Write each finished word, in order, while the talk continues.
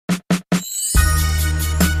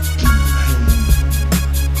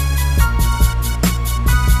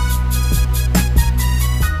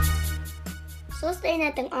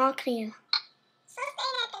ទាំងអស់គ្នា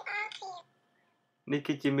នេះ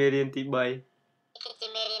គឺជាមេរៀនទី 3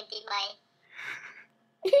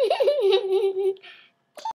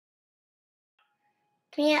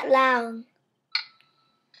 ភ្ញាក់ឡើង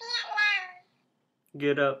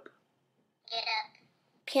Get up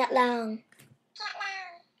ភ្ញាក់ឡើង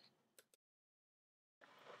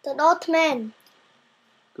ទៅដុសធ្មេញ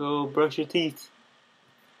Go brush your teeth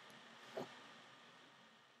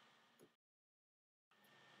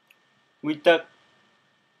ងូតទឹក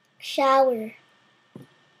shower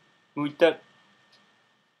ងូតទឹក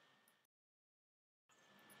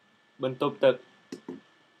បន្ទប់ទឹក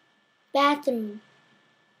bathroom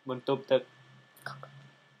បន្ទប់ទឹក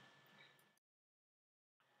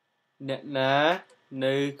អ្នកណា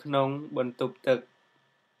នៅក្នុងបន្ទប់ទឹក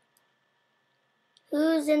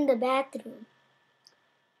who's in the bathroom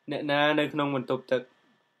អ្នកណានៅក្នុងបន្ទប់ទឹក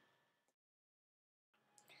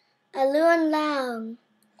ឲ្យលឿនឡើង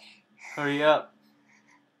Hurry up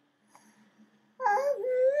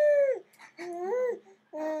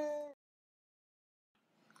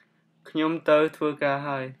ខ្ញុំទៅធ្វើការ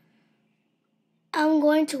ហើយ I'm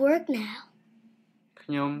going to work now ខ្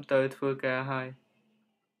ញុំទៅធ្វើការហើយ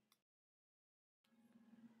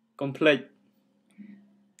កុំភ្លេច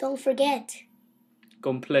don't forget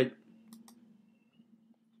កុំភ្លេច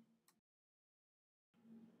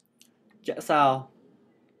ចាក់សោ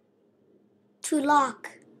to lock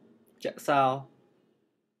ចាក់សោ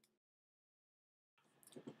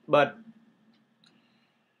បិទ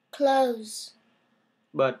close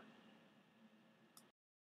បិទ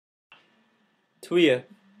ទ្វារ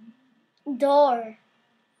door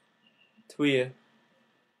ទ្វារ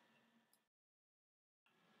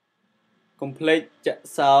កុំភ្លេចចាក់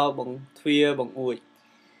សោបង្ទ្វារបង្អួច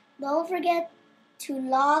don't forget to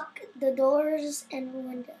lock the doors and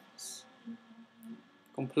windows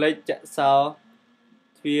កុំភ្លេចចាក់សោ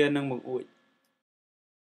ទ្វារនិងបង្អួច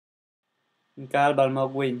អង្កាលបាល់ម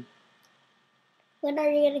កវិញ when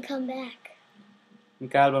are you going to come back អ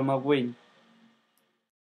ង្កាលបាល់មកវិញ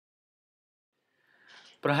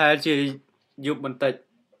ប្រហែលជាយប់បន្តិច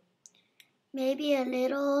maybe a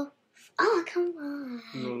little oh come on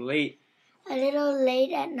No late a little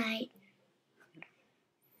late at night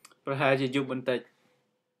ប្រហែលជាយប់បន្តិច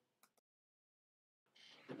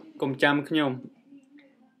កុំចាំខ្ញុំ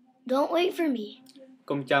don't wait for me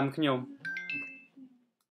កុំចាំខ្ញុំ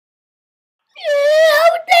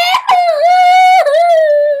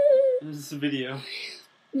This is a video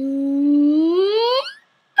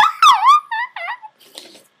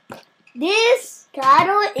This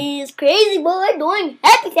title is Crazy Boy Doing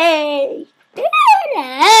Happy Day.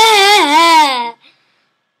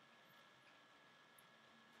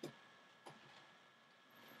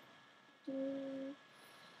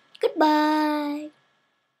 Goodbye.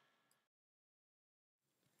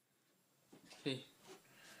 Hey,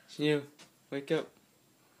 Snew, wake up.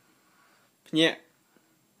 ភ្ញាក់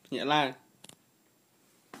ឡើង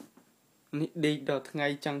នេះដេកដល់ថ្ងៃ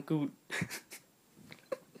ចង់គូត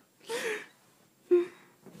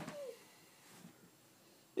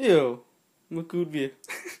Ew,មកគូតវា